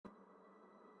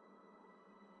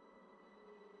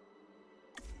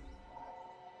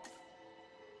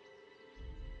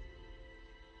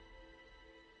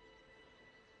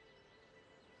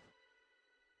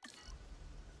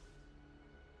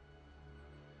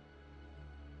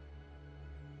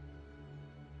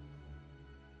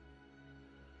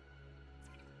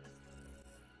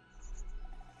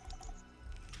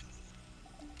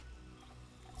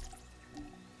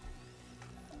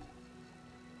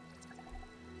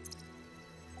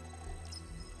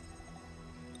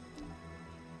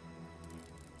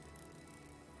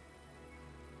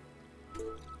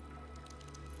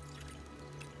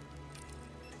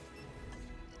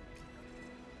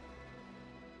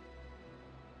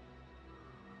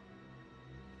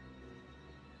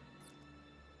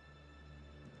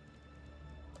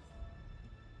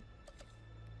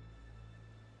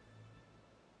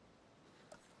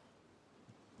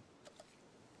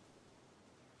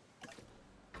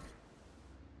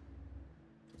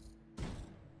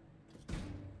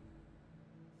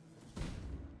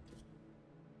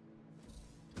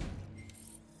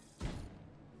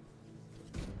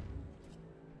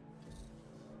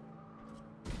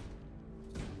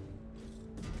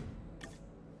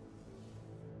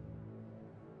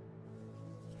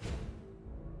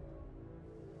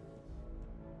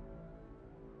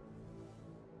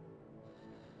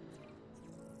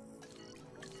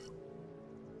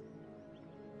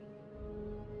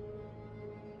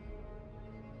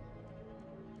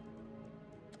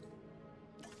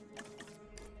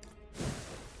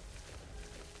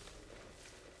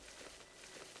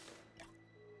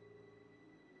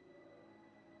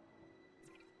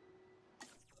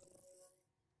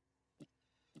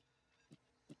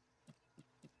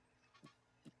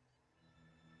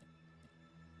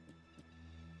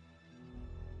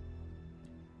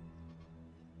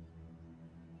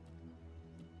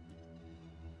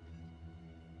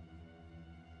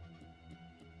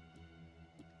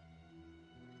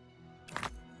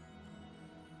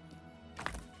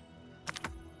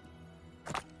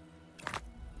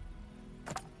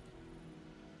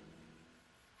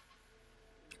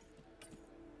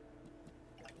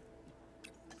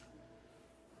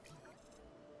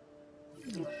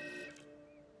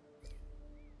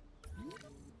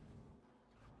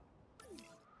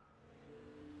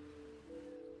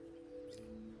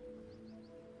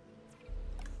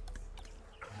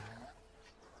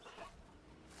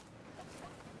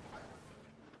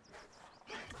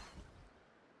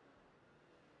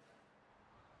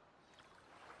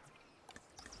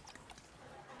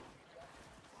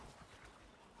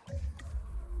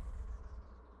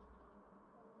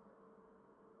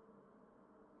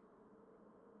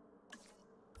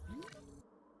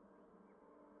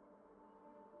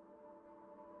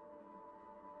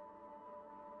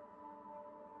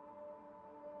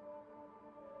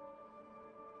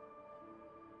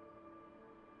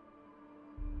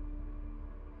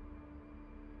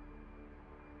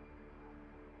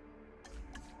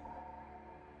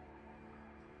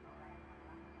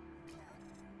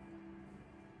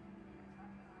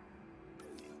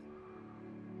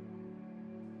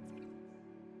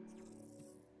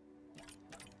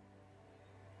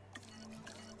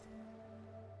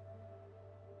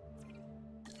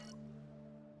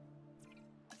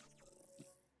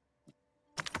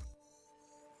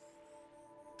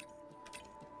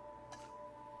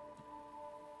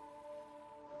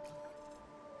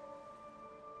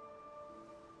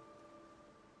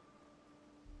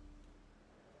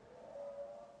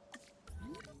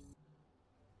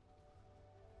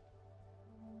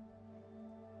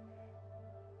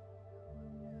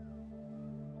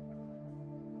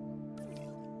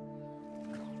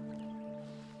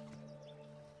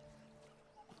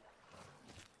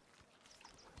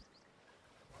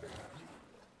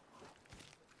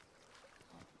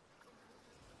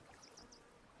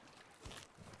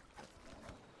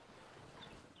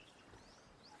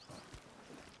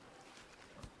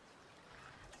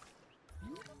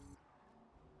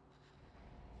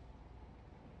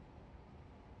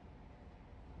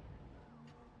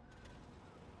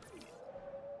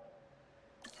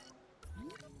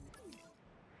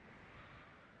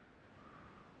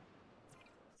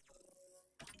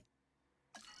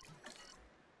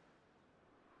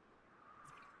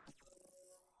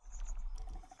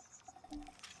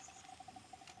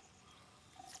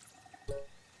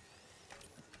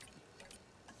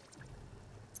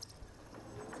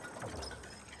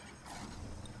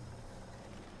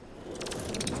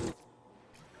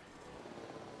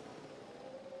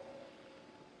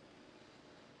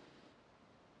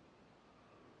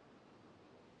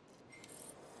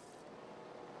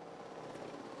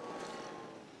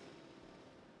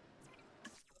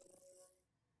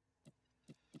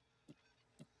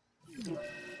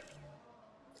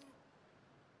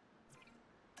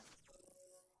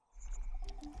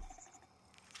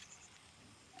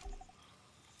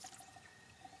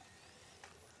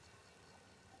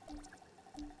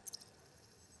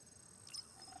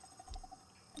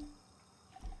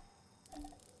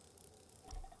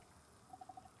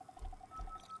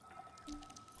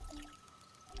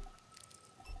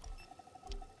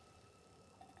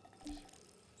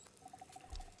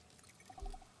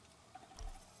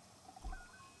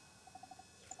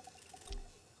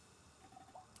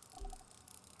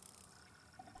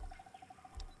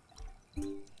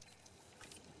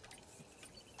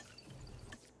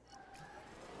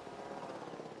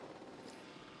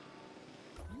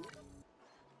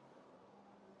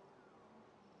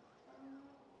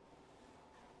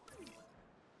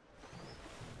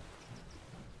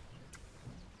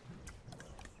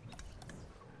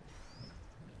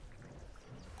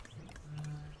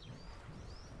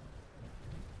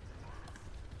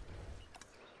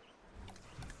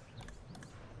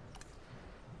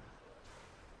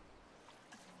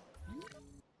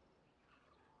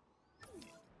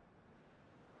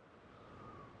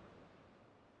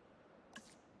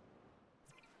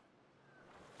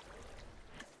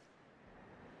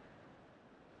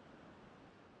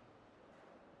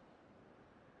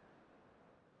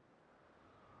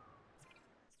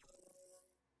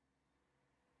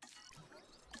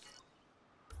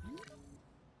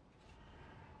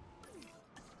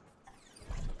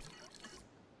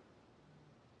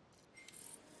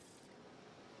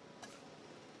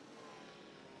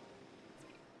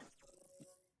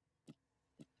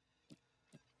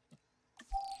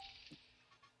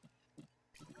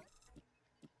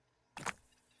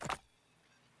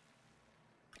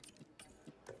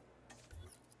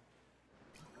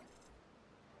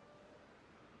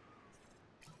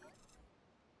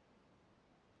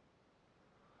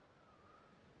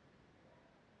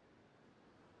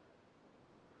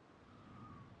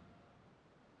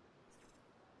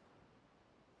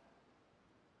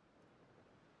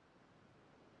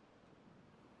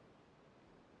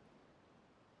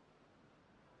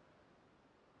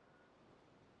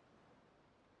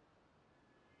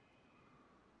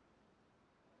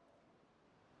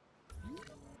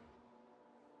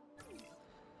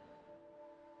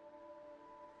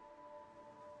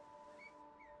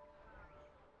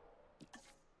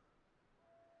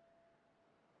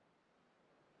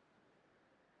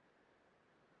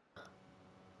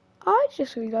I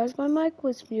just realized my mic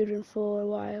was muted for a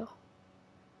while.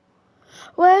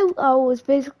 Well, I was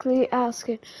basically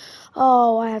asking,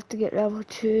 oh, I have to get level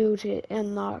 2 to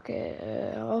unlock it.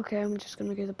 Okay, I'm just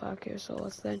gonna get the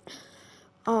Brachiosaurus then.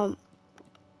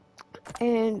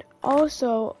 And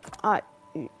also, I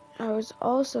was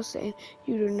also saying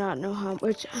you do not know how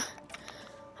much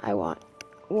I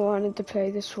wanted to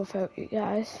play this without you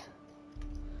guys.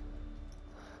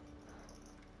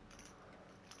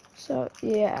 So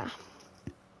yeah.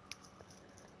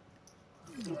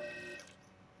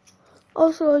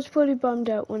 Also, I was pretty bummed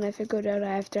out when I figured out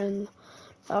I have to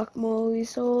unlock more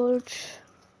research.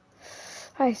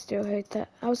 I still hate that.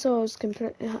 I was also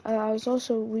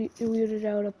weirded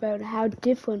out about how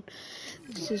different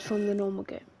this is from the normal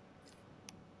game.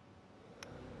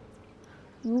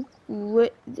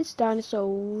 This dinosaur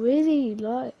really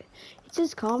it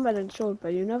says combat and sword,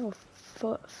 but you never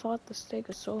fought the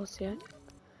Stegosaurus yet.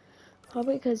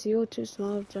 Probably because you're too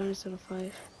small of dinosaur to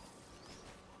fight.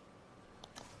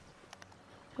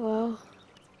 Well,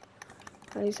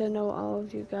 at least I know all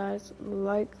of you guys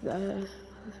like the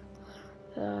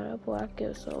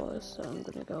Brachiosaurus, so I'm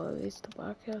gonna go at least the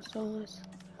Brachiosaurus.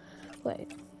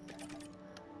 Wait.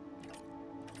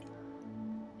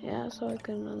 Yeah, so I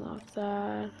can unlock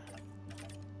that.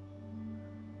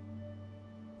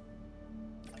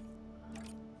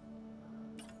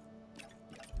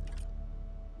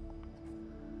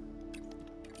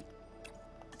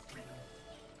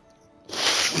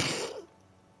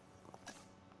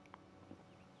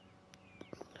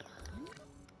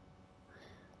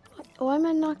 Why am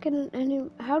I not getting any?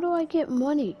 How do I get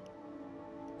money?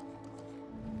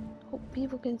 Hope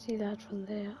people can see that from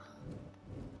there.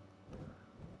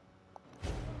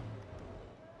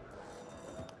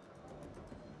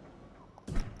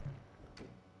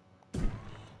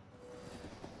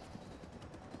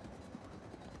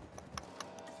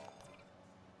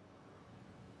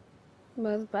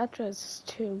 Well, the battery is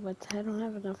 2, but I don't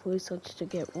have enough research to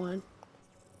get one.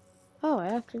 Oh, I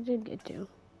actually did get 2.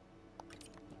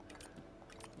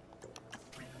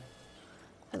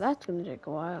 Now that's gonna take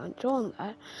a while. Until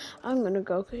that, I'm gonna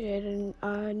go create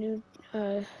a new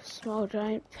small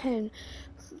giant pen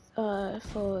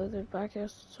for the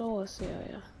Brachiosaurus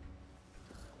area.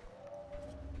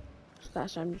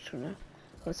 Slash, I'm just gonna,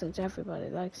 well, since everybody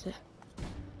likes it,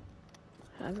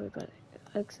 everybody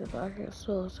likes the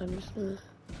Brachiosaurus, I'm just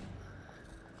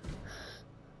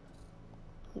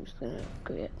gonna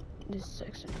create this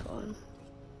section for him.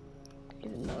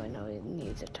 Even though I know it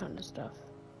needs a ton of stuff.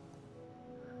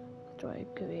 That's why I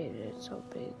created it so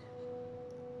big.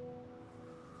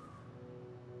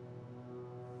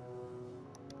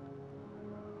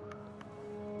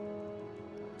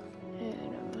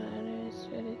 And I'm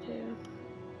ready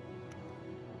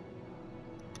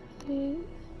to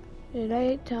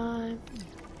delay time.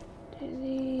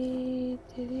 Delete.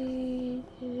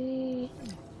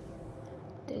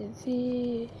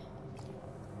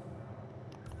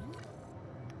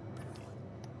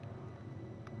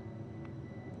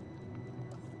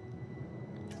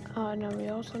 Oh no, we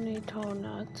also need tall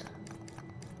nuts.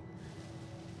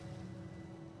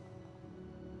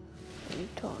 We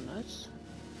need tall nuts.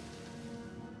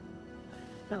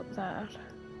 Not that.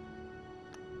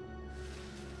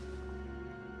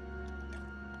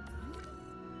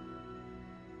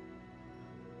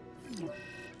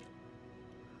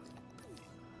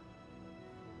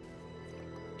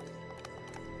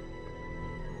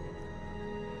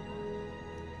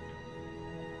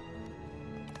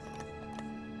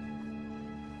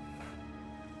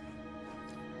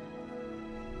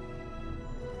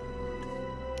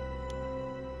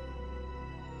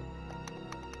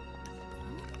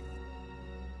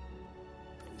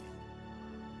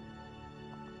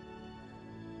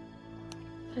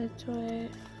 That's right.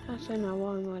 Actually, not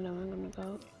one more. I'm gonna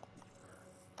go.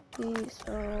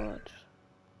 Research.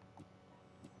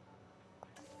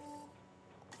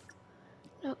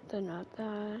 Nope, they're not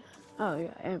that. Oh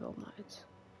yeah, ammo mines.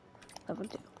 Level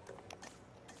 2.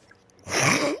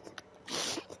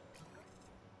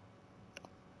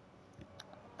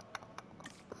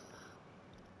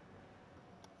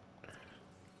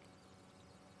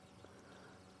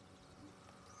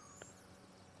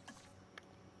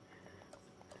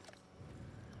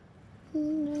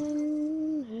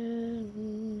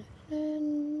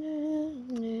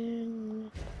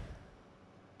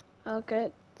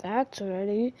 Okay, that's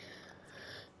ready.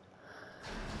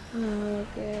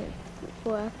 Okay,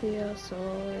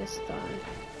 Brachiosaurus done.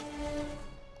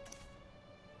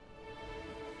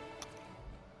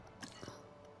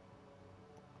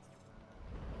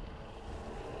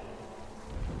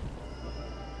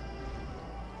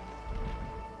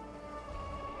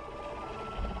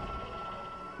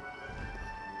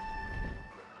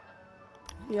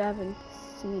 You haven't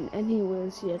seen any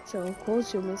wheels yet, so of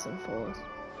course you're missing 4s.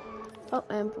 Oh,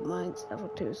 and for mine's level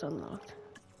 2 is unlocked.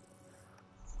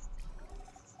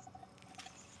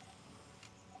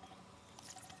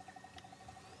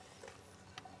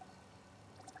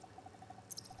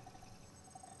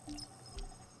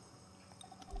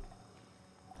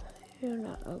 You're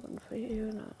not looking for you,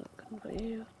 not looking for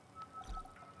you.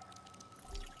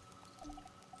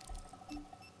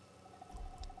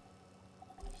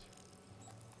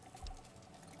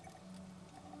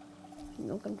 I'm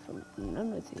looking for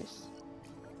none of these.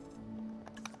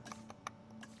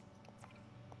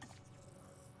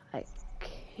 I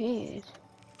can't.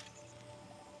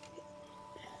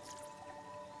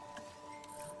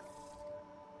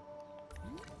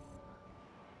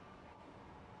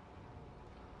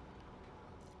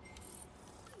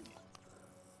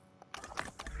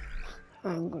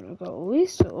 I'm gonna go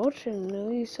research and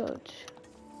research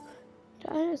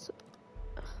dinosaurs.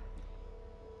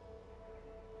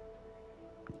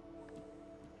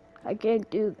 I can't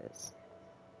do this.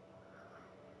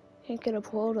 Can't get a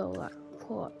plyoraptor.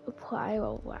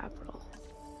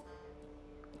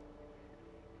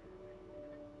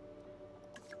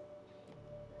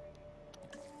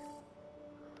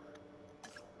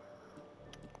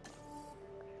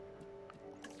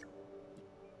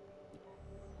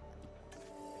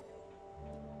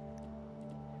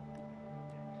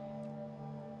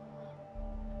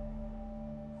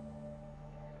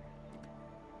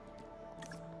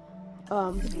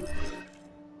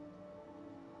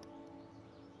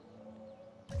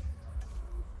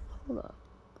 Hold up.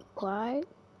 Why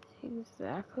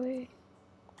exactly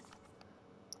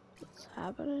what's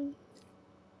happening?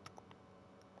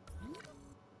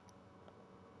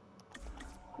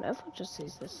 Whatever just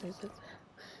sees this.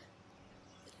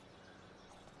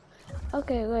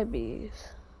 Okay, babies.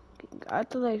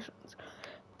 Congratulations.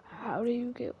 How do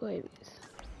you get babies?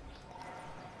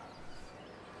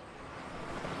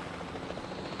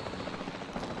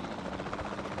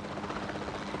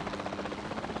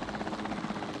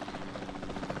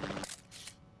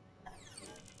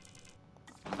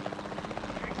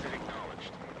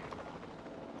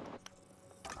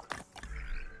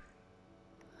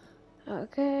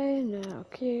 Okay, now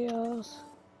chaos.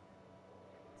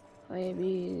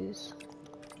 Babies.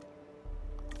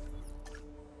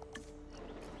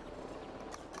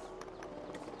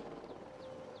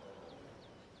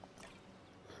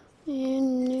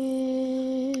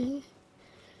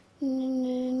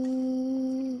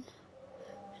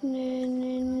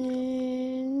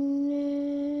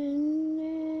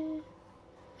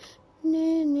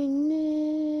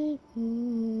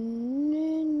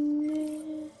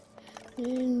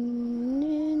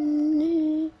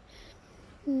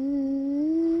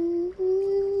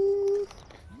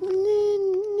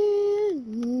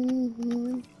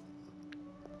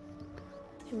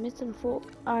 Missing 4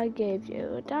 I gave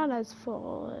you. That is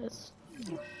false.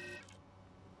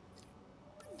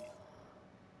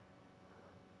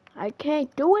 I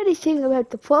can't do anything about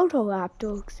the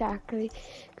Photolaptor exactly.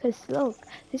 Because look,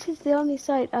 this is the only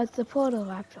site as the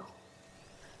Photolaptor.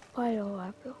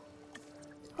 Photolaptor.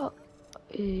 Oh,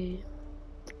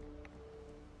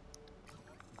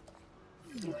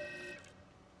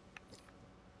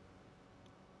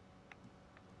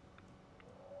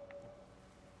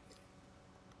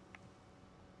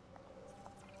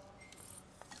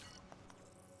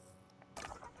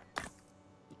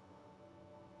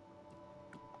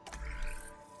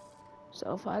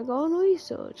 So if I go on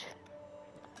research,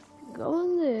 go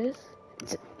on this,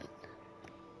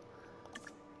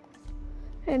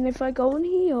 and if I go in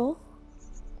here,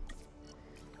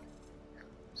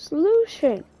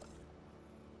 solution.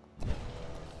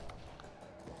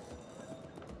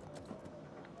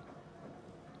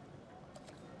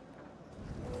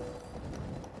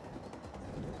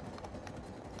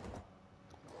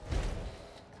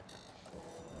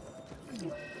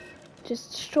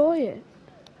 Just destroy it.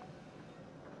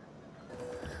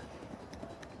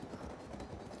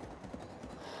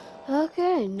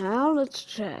 Okay, now let's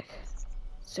check.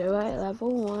 So at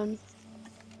level 1.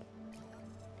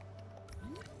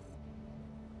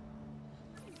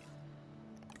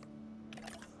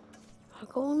 I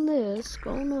go on this,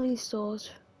 go on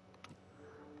resource.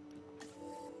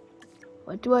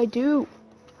 What do I do?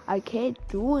 I can't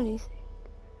do anything.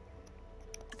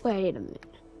 Wait a minute.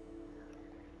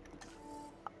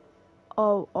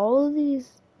 Oh, all of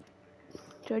these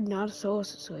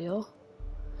Tyrannosaurus are real.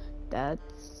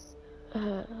 That's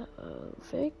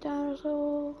fake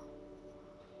dinosaur.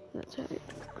 That's a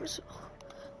dinosaur.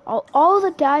 All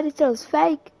the dinosaurs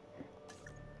fake.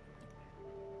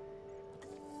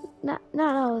 Not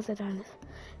all of the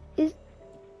dinosaurs.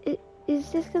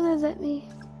 Is this gonna let me?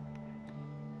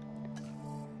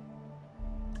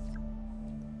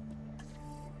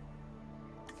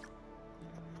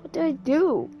 What do I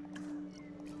do?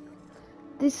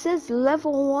 This says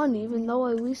level 1 even though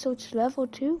I researched level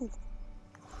 2.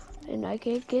 And I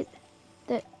can't get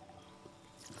that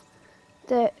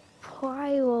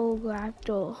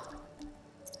Pyroraptor.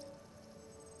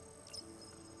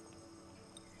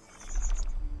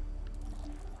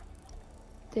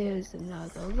 There's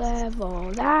another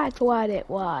level. That's what it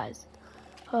was.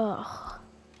 Ugh.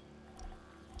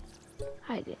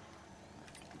 I did.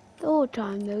 The whole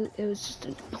time it was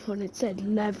just when it said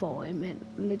level, it meant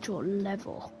literal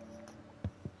level.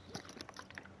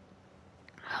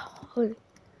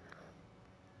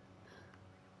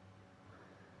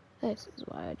 This is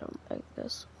why I don't like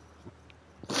this.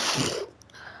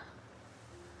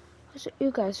 So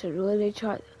you guys should really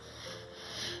try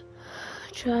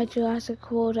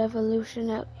Jurassic World Evolution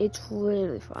out. It's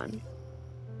really fun.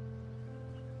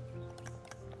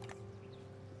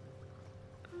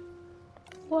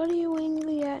 What are you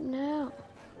angry at now?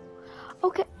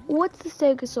 Okay, what's the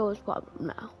Stegosaurus problem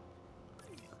now?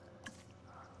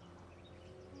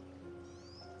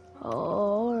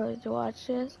 Oh, let's watch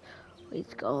this.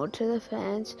 It's going to the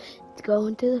fence. It's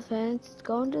going to the fence. It's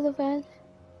going to the fence.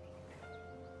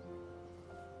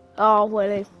 Oh,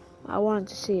 Willie. I wanted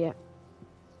to see it.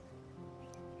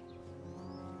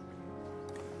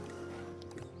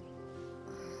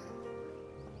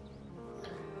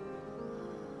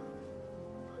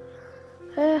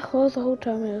 Well, the whole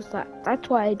time it was that. That's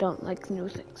why I don't like new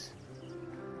things.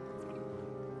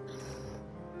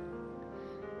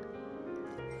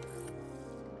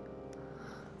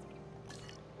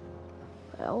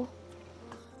 Well.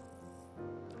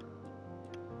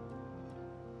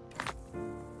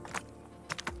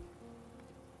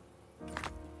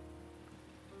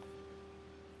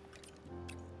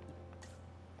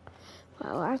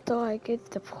 Well, after I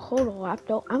get the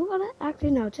Protolaptor, I'm gonna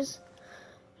actually no, just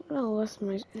I'm gonna list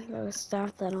my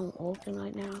stuff that I'm working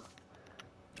right now.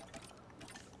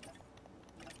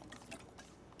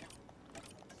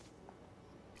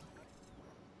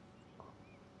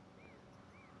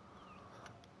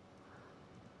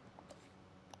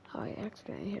 Oh, I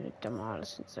accidentally hit a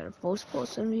Demodus instead of first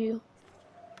person view.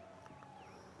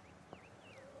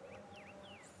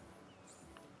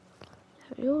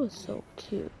 You're so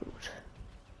cute,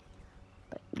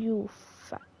 but you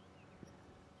fat.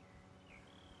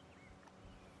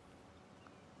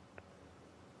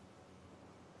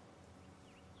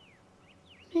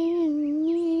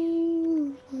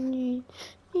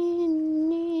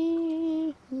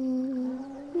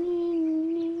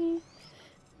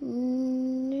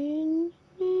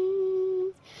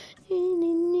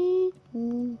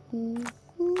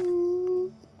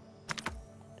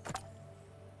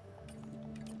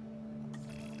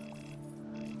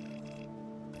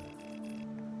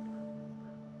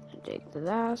 Take the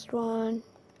last one.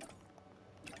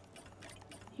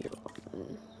 You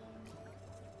open.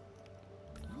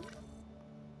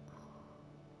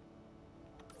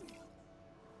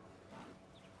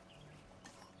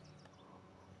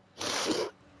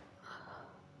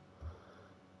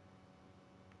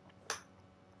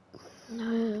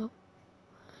 No,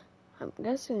 I'm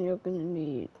guessing you're gonna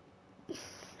need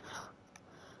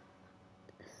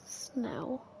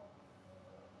Snell.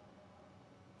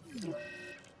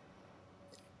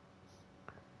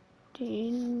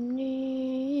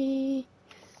 Genie,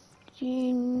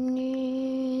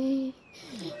 Genie,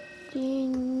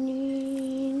 Genie.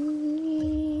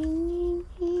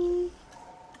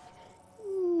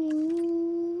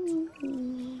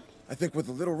 I think with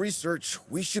a little research,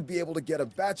 we should be able to get a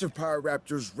batch of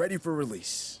Pyroraptors ready for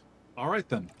release. All right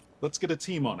then, let's get a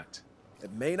team on it.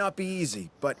 It may not be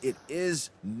easy, but it is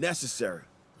necessary.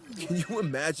 Can you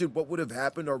imagine what would have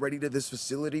happened already to this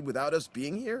facility without us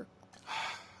being here?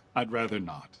 I'd rather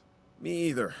not. Me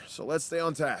either, so let's stay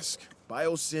on task.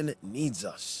 Biosyn needs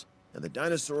us, and the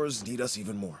dinosaurs need us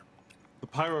even more. The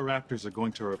Pyroraptors are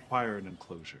going to require an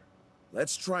enclosure.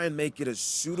 Let's try and make it as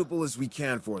suitable as we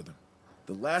can for them.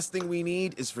 The last thing we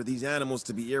need is for these animals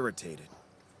to be irritated.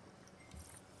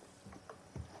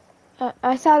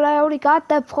 I thought I already got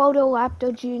the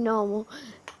Protolaptor genome.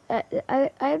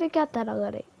 I already got that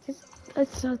already.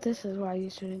 So this is why you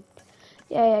shouldn't.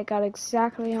 Yeah, I got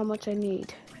exactly how much I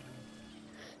need.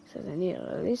 So I need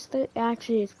at least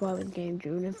actually it's probably game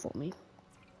June for me.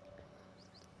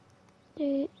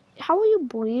 How are you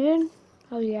bleeding?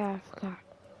 Oh yeah, I forgot.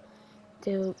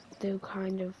 They're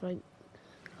kind of like.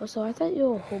 Also, I thought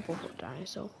you were a hopeable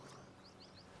dinosaur,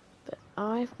 but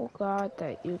I forgot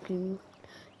that you can.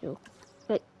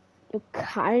 you're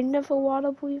kind of a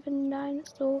water-breathing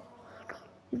dinosaur.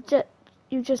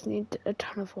 You just need a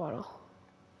ton of water.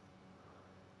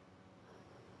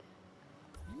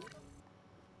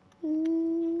 I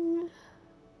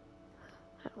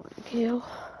don't want to kill.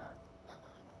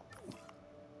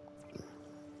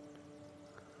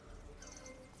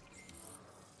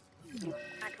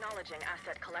 Acknowledging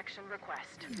asset collection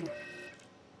request.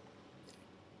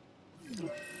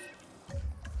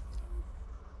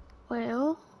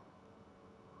 Well.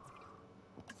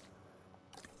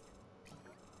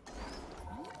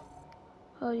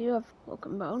 Oh, you have a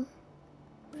broken bone.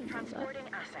 Transporting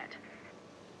asset.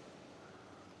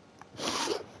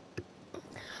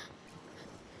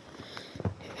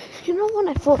 You know, when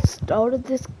I first started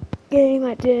this game,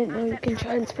 I didn't know you can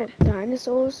transport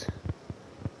dinosaurs.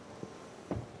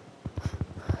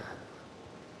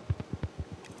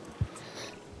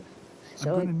 I'm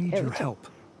going to need your help.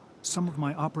 Some of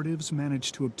my operatives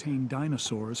managed to obtain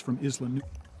dinosaurs from Isla New.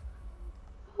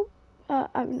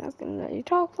 I'm not gonna let you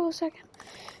talk for a second,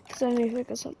 because I need to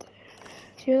figure something.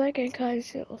 Do you like any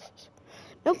dinosaurs?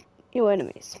 Nope, you're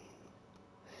enemies.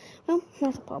 Well,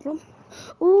 not a problem.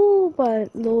 Ooh,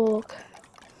 but look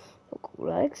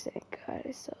likes that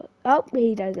guy. So, oh,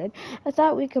 he doesn't. I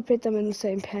thought we could put them in the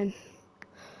same pen,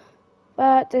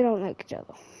 but they don't like each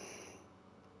other.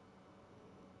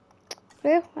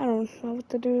 Well, I don't know what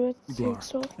to do with the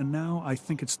jigsaw. And now I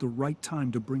think it's the right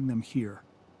time to bring them here.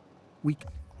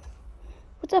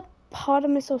 What's a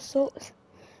Potamosaurus?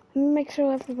 Let me make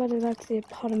sure everybody likes the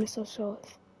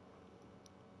Potamosaurus.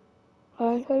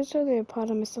 I'm pretty sure the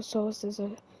Potamosaurus is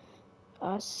a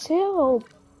cephalopods,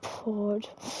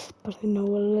 but I know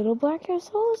a little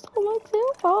brachiosaurus don't like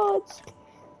cephalopods.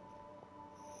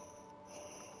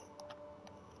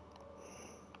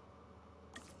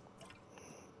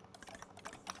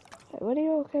 Wait, what are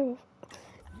you okay with?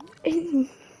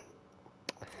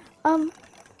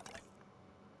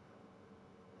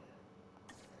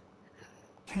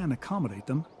 Can accommodate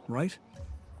them, right?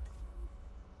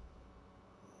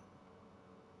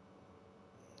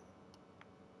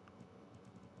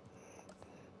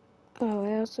 Oh,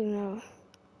 I also know.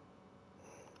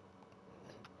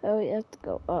 Oh, we have to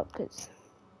go up because.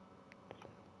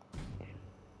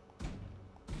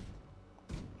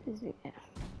 Yeah.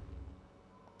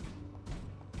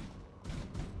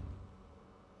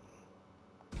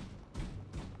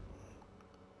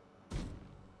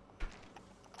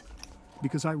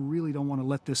 Because I really don't want to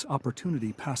let this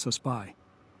opportunity pass us by.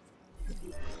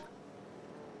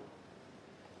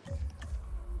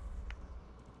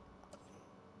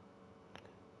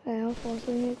 I also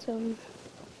need some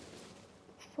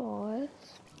forest.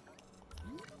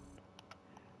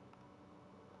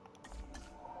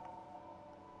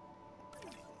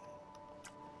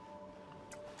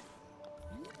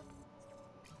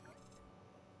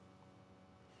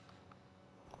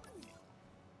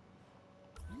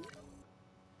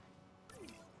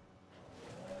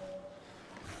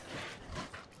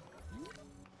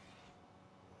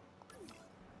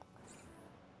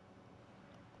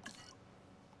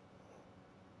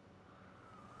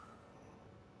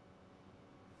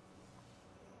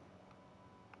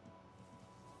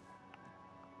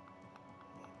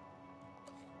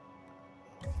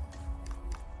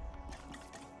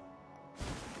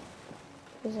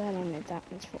 Because I don't need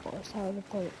that much forest. How would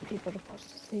people supposed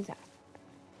to see that?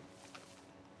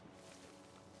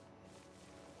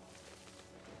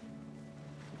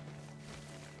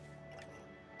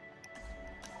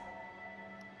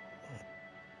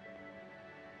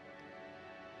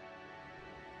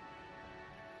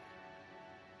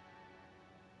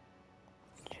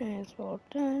 Transport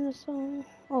dinosaur.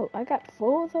 Oh, I got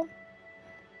 4 of them.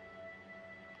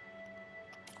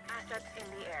 Assets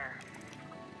in the air.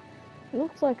 It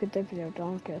looks like a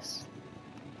Diplodocus.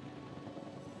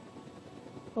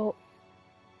 Oh.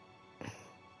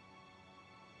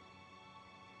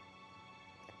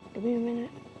 Give me a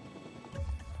minute.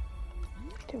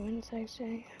 2 minutes,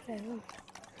 actually.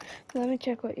 Let me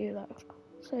check what you like.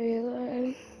 So you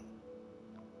like.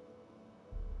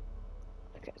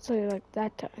 Okay, so you like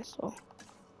that dinosaur.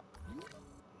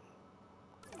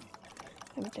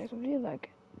 Let me check if you like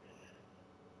it.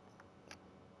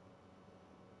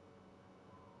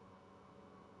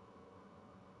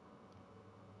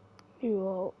 You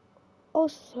will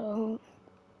also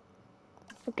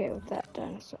okay with that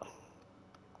dinosaur.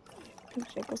 Let me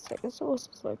check a Stegosaurus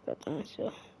is like that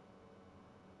dinosaur.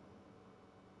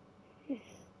 You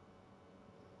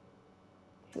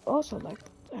also like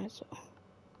that dinosaur.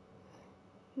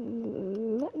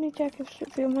 Let me check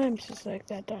if your mom's just like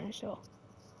that dinosaur.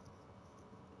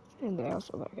 And they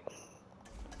also like it.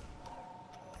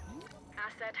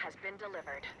 Asset has been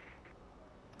delivered.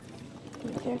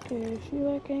 Check it. See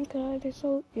I can cut it.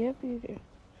 So, yep, you do.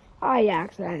 I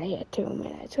accidentally hit 2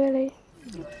 minutes. Really?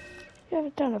 You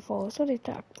haven't done it for us. What are you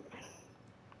talking about?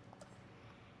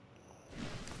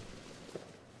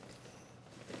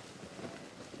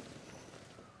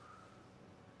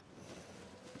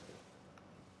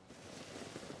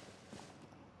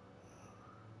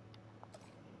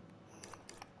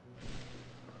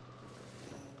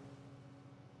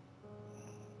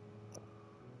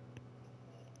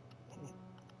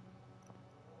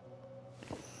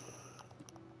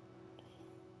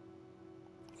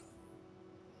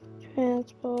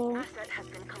 Transport. Asset has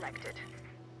been collected.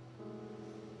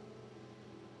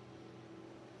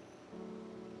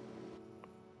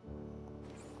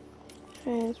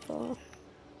 Transport.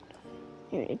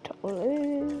 Unit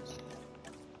totals.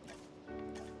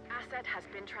 Asset has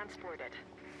been transported.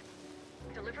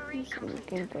 Delivery So we complete.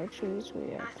 can go choose.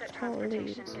 We have Asset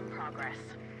transportation totals. in progress.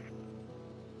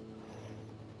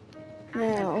 Now.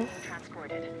 Asset being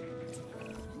transported.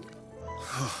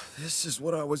 This is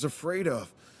what I was afraid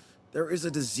of. There is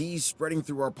a disease spreading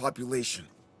through our population.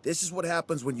 This is what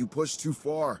happens when you push too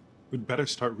far. We'd better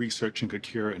start researching a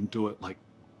cure and do it like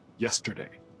yesterday.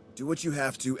 Do what you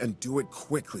have to and do it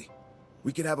quickly.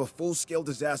 We could have a full-scale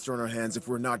disaster on our hands if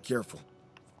we're not careful.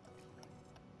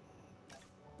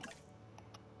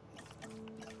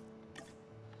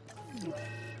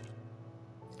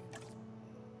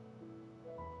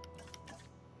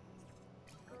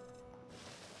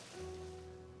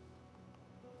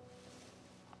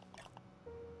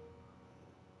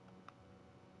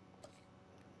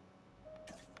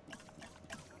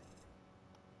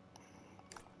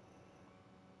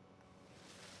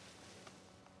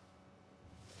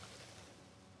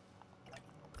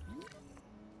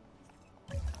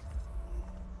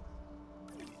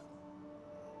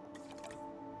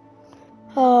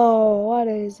 Oh, what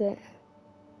is it?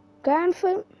 Ground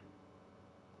fruit?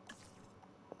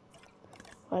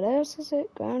 What else is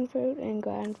it? Ground fruit and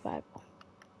ground fiber.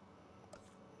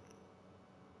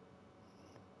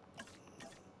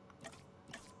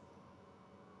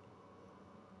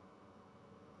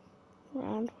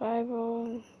 Ground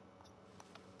fiber.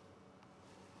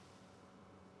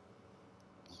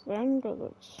 Ground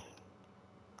brothers.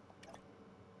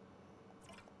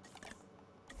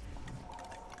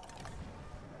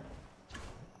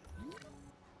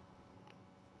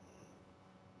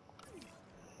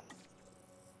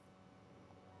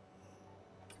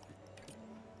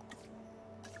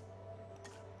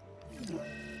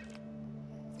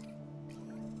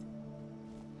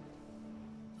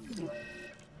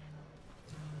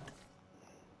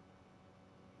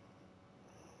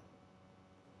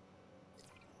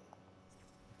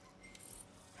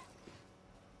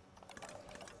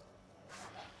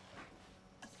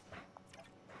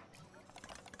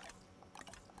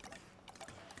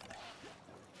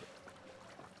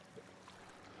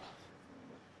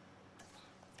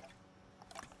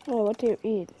 Oh, what do you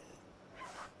eat?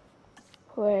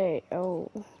 Wait,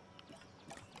 oh.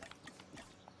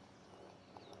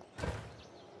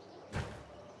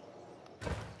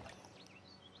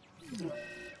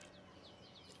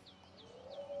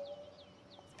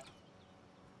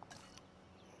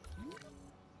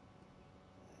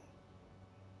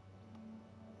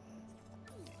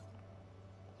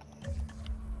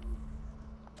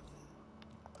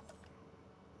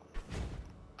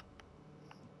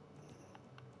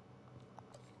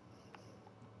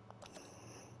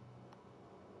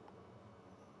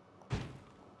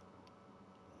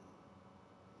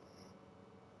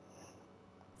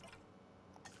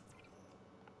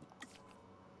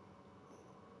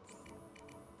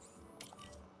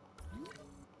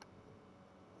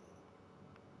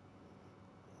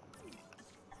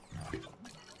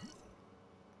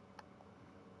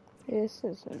 This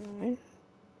is annoying.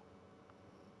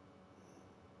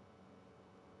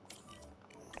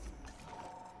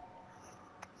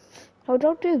 Oh,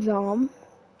 don't do them.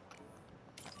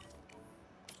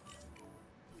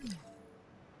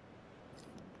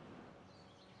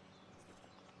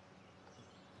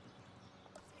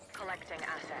 Collecting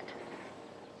asset.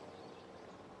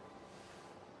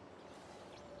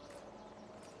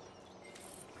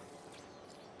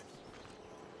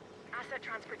 Asset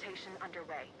transportation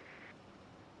underway.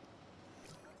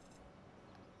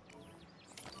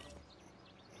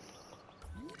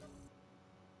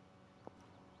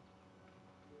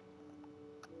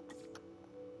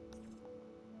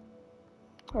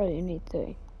 Oh, you need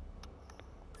 3.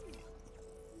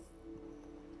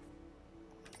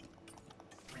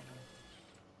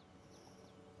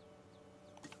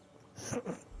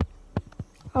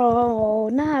 Oh,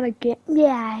 not again.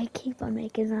 Yeah, I keep on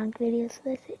making long videos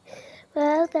with it.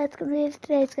 Well, that's gonna be it for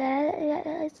today's guys.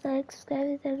 Like,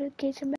 subscribe, notification.